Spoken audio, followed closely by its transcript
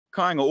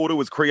Kainga Ora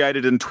was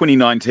created in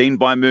 2019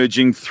 by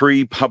merging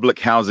 3 public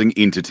housing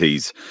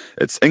entities.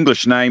 Its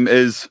English name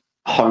is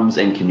Homes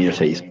and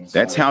Communities.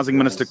 That's Housing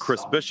Minister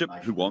Chris Bishop,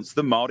 who wants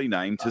the Māori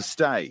name to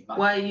stay.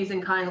 Why are you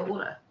using Kainga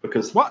Ora?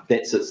 Because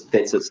that's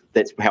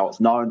how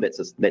it's known. That's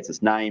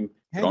its name.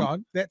 Hang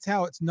on, that's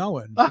how it's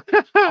known.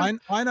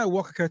 I know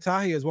Waka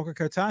Kotahi is Waka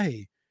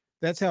Kotahi.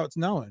 That's how it's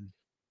known.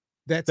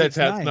 That's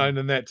how it's known,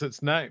 and that's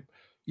its name.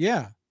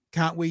 Yeah,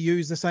 can't we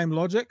use the same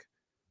logic?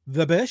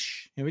 The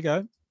Bish. Here we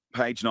go.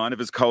 Page 9 of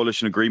his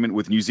coalition agreement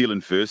with New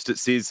Zealand First, it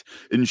says,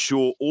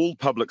 ensure all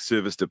public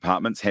service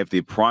departments have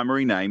their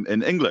primary name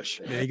in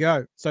English. There you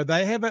go. So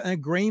they have an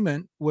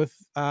agreement with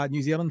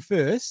New Zealand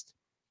First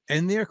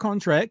in their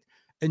contract,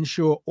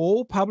 ensure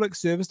all public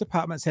service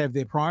departments have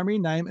their primary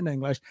name in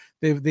English.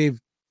 They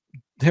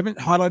haven't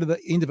highlighted the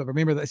end of it.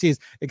 Remember that it says,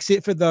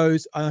 except for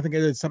those, I think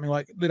it is something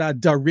like that are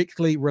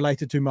directly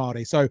related to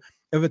Māori. So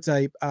if it's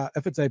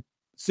a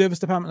service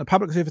department, a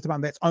public service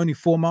department that's only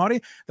for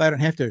Māori, they don't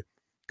have to.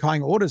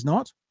 Kainga Ora's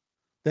not.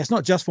 That's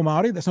not just for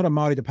Māori. That's not a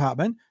Māori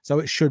department. So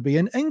it should be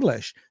in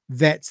English.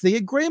 That's the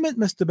agreement,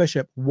 Mr.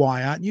 Bishop.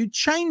 Why aren't you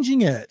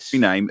changing it?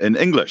 Name in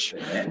English.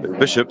 But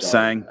Bishop's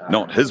saying,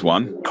 not his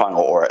one. Kainga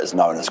Ora is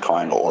known as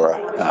Kainga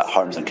Ora,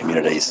 Homes and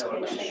Communities.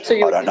 So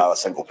I don't know a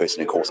single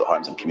person who calls it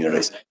Homes and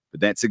Communities.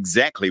 But that's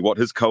exactly what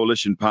his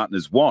coalition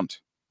partners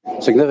want.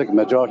 Significant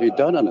majority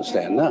don't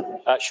understand that.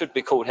 It should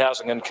be called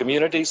Housing and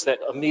Communities. That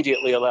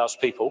immediately allows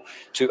people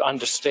to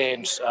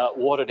understand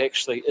what it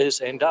actually is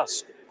and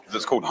does.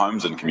 It's called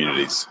Homes and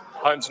Communities.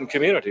 Homes and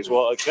Communities.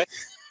 Well, exactly.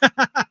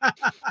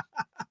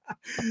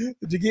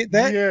 Did you get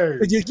that?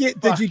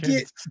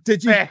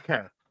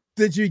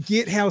 Did you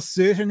get how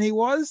certain he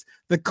was?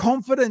 The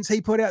confidence he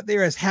put out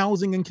there as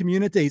Housing and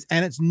Communities,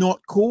 and it's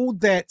not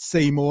called that,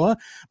 Seymour,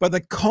 but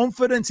the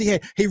confidence he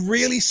had, he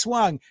really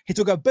swung. He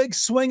took a big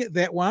swing at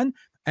that one,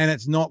 and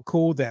it's not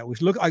called that.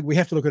 We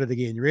have to look at it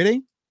again. You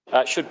ready?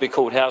 It should be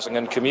called Housing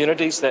and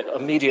Communities. That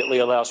immediately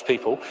allows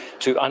people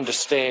to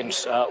understand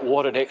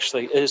what it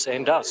actually is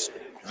and does.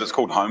 It's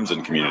called Homes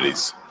and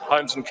Communities.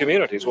 Homes and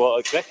Communities, well,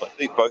 exactly.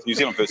 Both New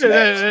Zealand First and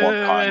ACT want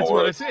Kainga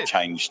Ora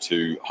changed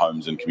to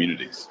Homes and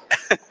Communities.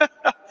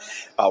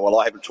 Well,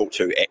 I haven't talked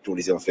to ACT or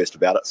New Zealand First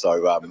about it,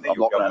 so I'm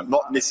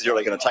not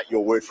necessarily going to take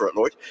your word for it,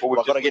 Lloyd. Well,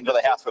 I've got to get into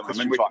the house for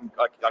Christian time.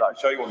 I can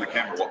show you on the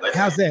camera what they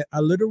How's that?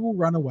 A literal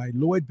runaway.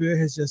 Lloyd Burr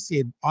has just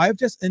said, I've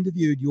just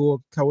interviewed your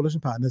coalition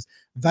partners.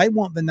 They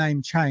want the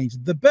name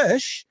changed. The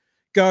Bish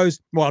goes,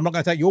 well, I'm not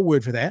going to take your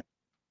word for that,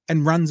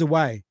 and runs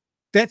away.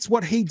 That's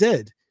what he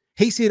did.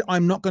 He said,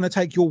 I'm not going to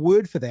take your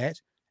word for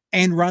that,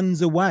 and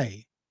runs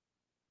away.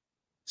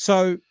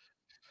 So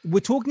we're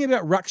talking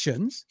about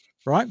ructions,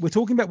 right? We're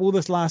talking about all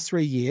this last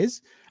 3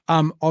 years.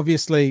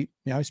 Obviously,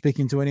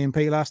 speaking to an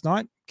MP last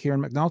night,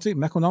 Kieran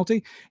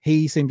McAnulty,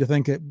 he seemed to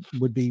think it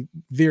would be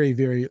very,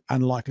 very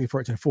unlikely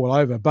for it to fall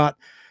over. But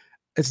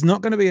it's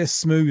not going to be a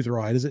smooth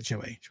ride, is it,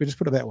 Chewy? Should we just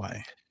put it that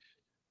way?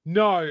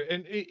 No,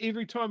 and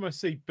every time I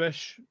see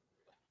Bish,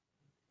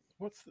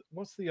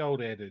 what's the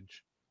old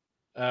adage?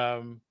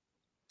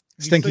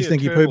 Stinky,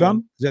 stinky poo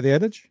bum? Is that the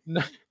adage?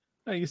 No,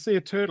 you see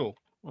a turtle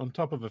on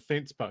top of a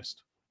fence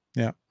post.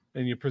 Yeah.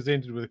 And you're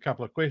presented with a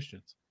couple of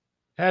questions.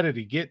 How did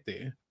he get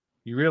there?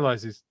 You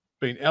realize he's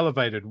been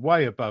elevated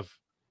way above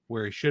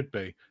where he should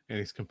be, and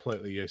he's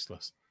completely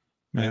useless.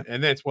 Yeah.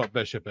 And that's what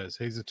Bishop is.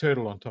 He's a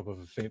turtle on top of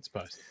a fence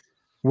post.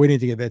 We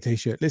need to get that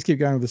T-shirt. Let's keep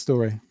going with the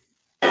story.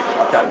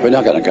 We're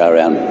not going to go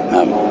around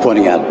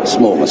pointing out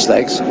small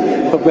mistakes,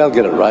 but we'll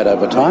get it right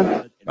over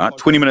time.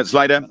 20 minutes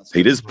later,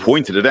 Peters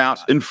pointed it out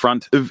in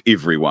front of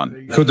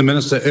everyone. Could the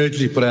Minister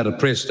urgently put out a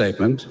press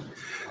statement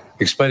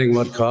explaining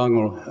what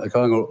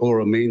Kainga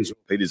Ora means?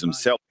 Peters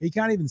himself. He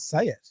can't even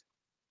say it.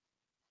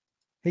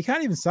 He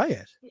can't even say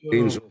it.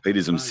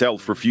 Peters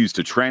himself refused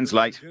to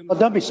translate. Well,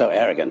 don't be so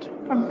arrogant.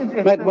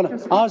 Mate,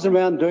 I was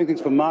around doing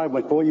things for Māori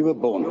before you were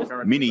born.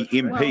 Many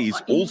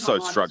MPs also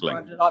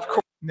struggling.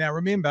 Now,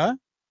 remember,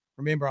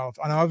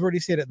 I know I've already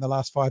said it in the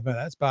last 5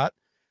 minutes, but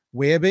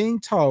we're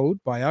being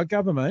told by our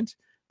government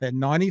that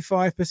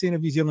 95%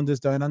 of New Zealanders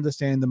don't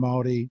understand the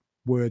Māori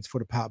words for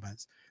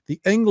departments. The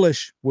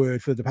English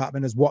word for the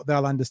department is what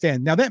they'll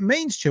understand. Now, that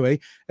means, Chewy,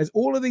 is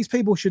all of these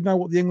people should know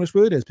what the English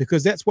word is,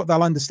 because that's what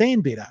they'll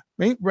understand better.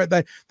 I mean,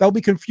 they'll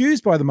be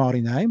confused by the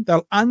Māori name.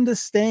 They'll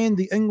understand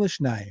the English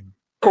name.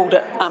 Called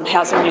it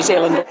Housing New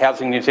Zealand.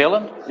 Housing New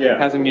Zealand? Yeah.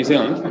 Housing New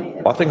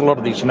Zealand. I think a lot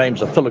of these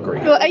names are filigree.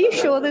 Well, are you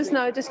sure there's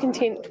no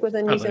discontent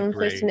within New Zealand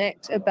First and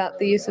ACT about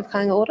the use of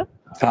Kainga Ora?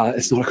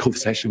 It's not a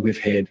conversation we've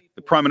had.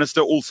 The Prime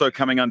Minister also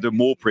coming under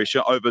more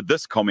pressure over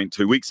this comment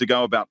 2 weeks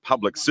ago about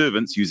public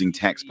servants using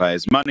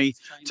taxpayers' money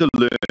to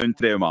learn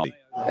their Māori.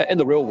 In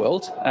the real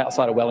world,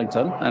 outside of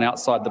Wellington and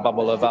outside the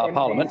bubble of our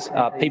Parliament,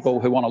 people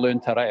who want to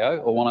learn te reo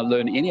or want to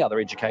learn any other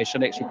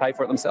education actually pay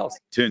for it themselves.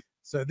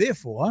 So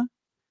therefore,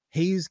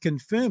 he's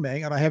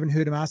confirming, and I haven't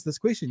heard him ask this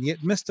question yet,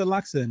 Mr.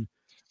 Luxon,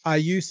 are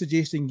you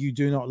suggesting you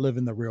do not live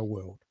in the real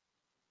world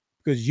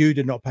because you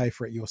did not pay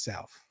for it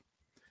yourself?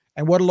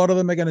 And what a lot of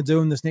them are going to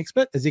do in this next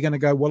bit is they're going to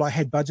go, well, I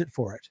had budget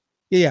for it.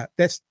 Yeah,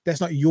 that's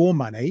not your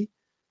money.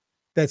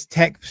 that's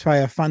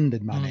taxpayer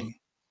funded money.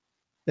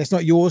 That's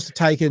not yours to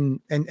take and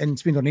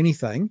spend on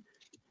anything.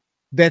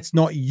 That's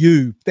not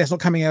you. That's not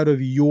coming out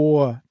of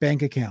your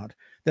bank account.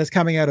 That's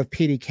coming out of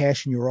petty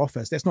cash in your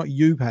office. That's not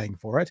you paying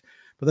for it.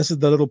 But this is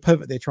the little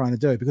pivot they're trying to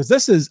do, because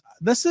this is,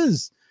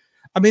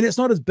 I mean, it's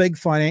not as big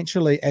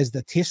financially as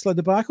the Tesla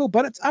debacle,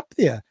 but it's up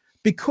there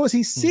because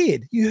he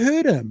said, you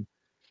heard him,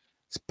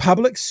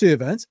 public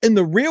servants in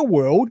the real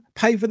world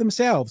pay for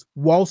themselves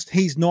whilst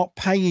he's not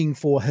paying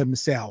for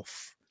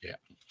himself. Yeah.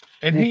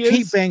 And we'll he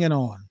keep banging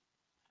on.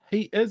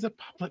 He is a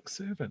public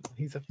servant.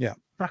 He's a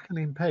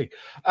fucking MP.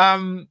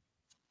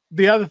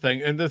 The other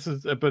thing, and this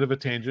is a bit of a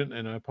tangent,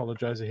 and I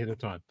apologize ahead of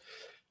time.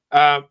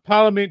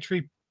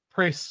 Parliamentary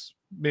press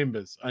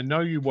members, I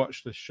know you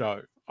watch the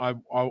show. I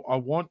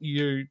want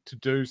you to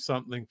do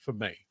something for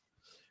me.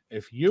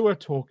 If you are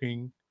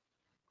talking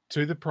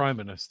to the Prime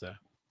Minister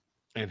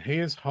and he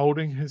is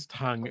holding his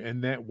tongue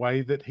in that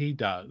way that he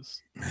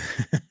does,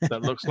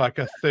 that looks like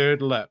a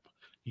third lip,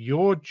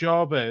 your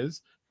job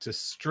is to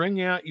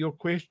string out your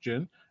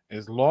question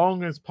as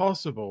long as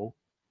possible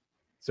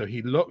so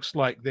he looks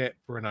like that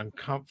for an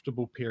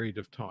uncomfortable period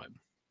of time.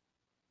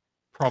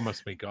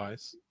 Promise me,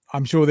 guys.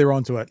 I'm sure they're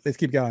onto it. Let's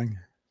keep going.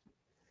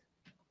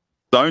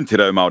 Own Te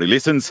Reo Māori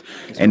lessons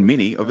and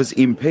many of his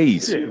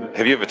MPs.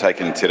 Have you ever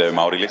taken Te Reo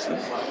Māori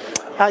lessons?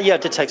 Yeah, I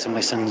did take some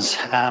lessons.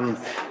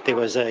 There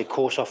was a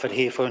course offered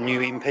here for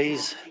new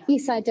MPs.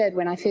 Yes, I did.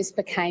 When I first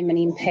became an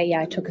MP,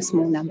 I took a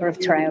small number of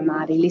Te Reo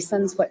Māori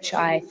lessons, which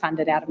I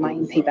funded out of my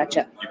MP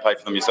budget. You paid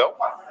for them yourself?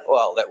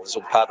 Well, that was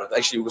all part of it.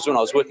 Actually, it was when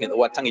I was working at the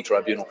Waitangi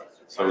Tribunal.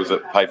 So was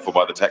it paid for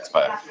by the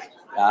taxpayer?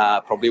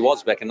 Probably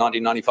was back in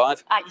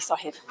 1995. Yes, I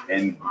have.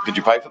 And did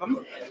you pay for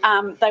them?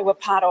 They were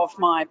part of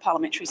my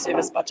parliamentary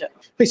service budget.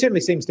 He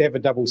certainly seems to have a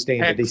double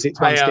standard. He sets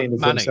one standard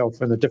for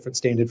himself and a different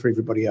standard for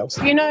everybody else.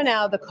 You know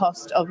now the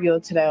cost of your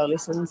Te Reo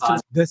lessons.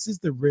 This is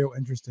the real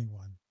interesting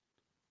one.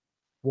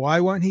 Why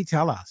won't he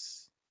tell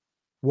us?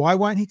 Why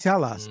won't he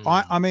tell us?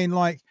 I mean,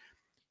 like,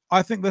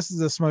 I think this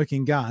is a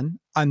smoking gun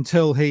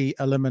until he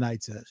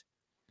eliminates it.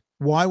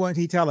 Why won't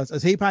he tell us?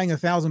 Is he paying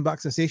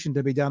 $1,000 a session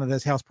to be done at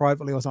his house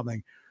privately or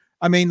something?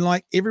 I mean,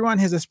 like, everyone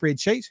has a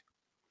spreadsheet.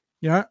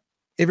 You know,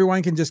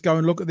 everyone can just go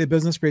and look at their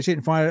business spreadsheet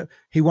and find it.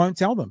 He won't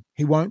tell them.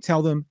 He won't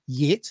tell them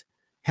yet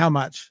how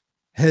much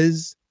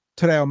his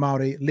Te Reo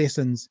Māori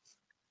lessons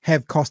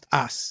have cost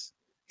us,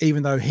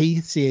 even though he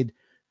said,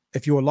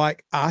 if you're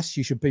like us,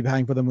 you should be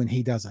paying for them when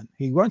he doesn't.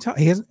 He won't tell.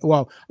 He hasn't.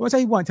 Well, I won't say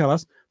he won't tell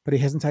us, but he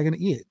hasn't taken it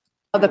yet.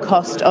 The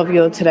cost of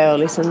your Te Reo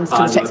lessons to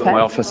the taxpayer.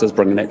 My office is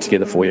bringing that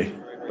together for you.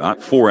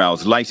 But 4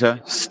 hours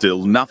later,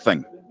 still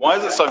nothing. Why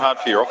is it so hard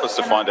for your office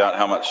to find out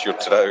how much your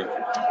Te Reo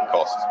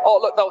costs? Oh,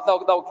 look,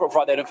 they'll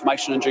provide that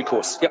information in due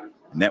course. Yep.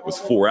 And that was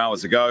 4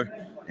 hours ago,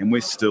 and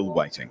we're still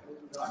waiting.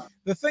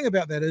 The thing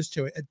about that is,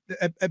 too,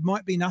 it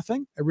might be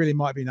nothing. It really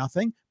might be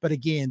nothing. But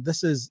again,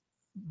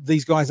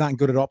 these guys aren't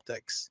good at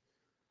optics.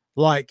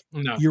 Like,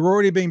 you're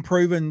already being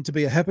proven to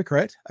be a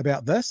hypocrite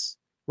about this,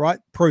 right?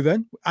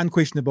 Proven,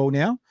 unquestionable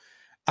now.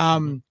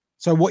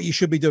 So what you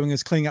should be doing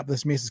is cleaning up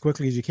this mess as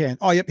quickly as you can.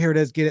 Oh, yep, here it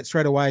is. Get it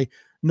straight away.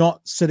 Not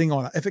sitting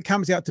on it. If it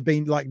comes out to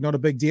be like not a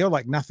big deal,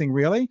 like nothing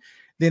really,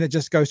 then it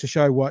just goes to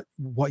show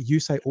what you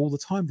say all the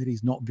time, that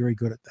he's not very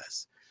good at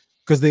this.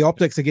 Because the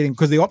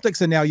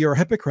optics are now you're a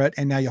hypocrite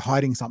and now you're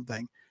hiding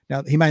something.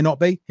 Now, he may not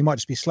be. He might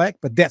just be slack,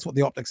 but that's what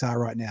the optics are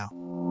right now.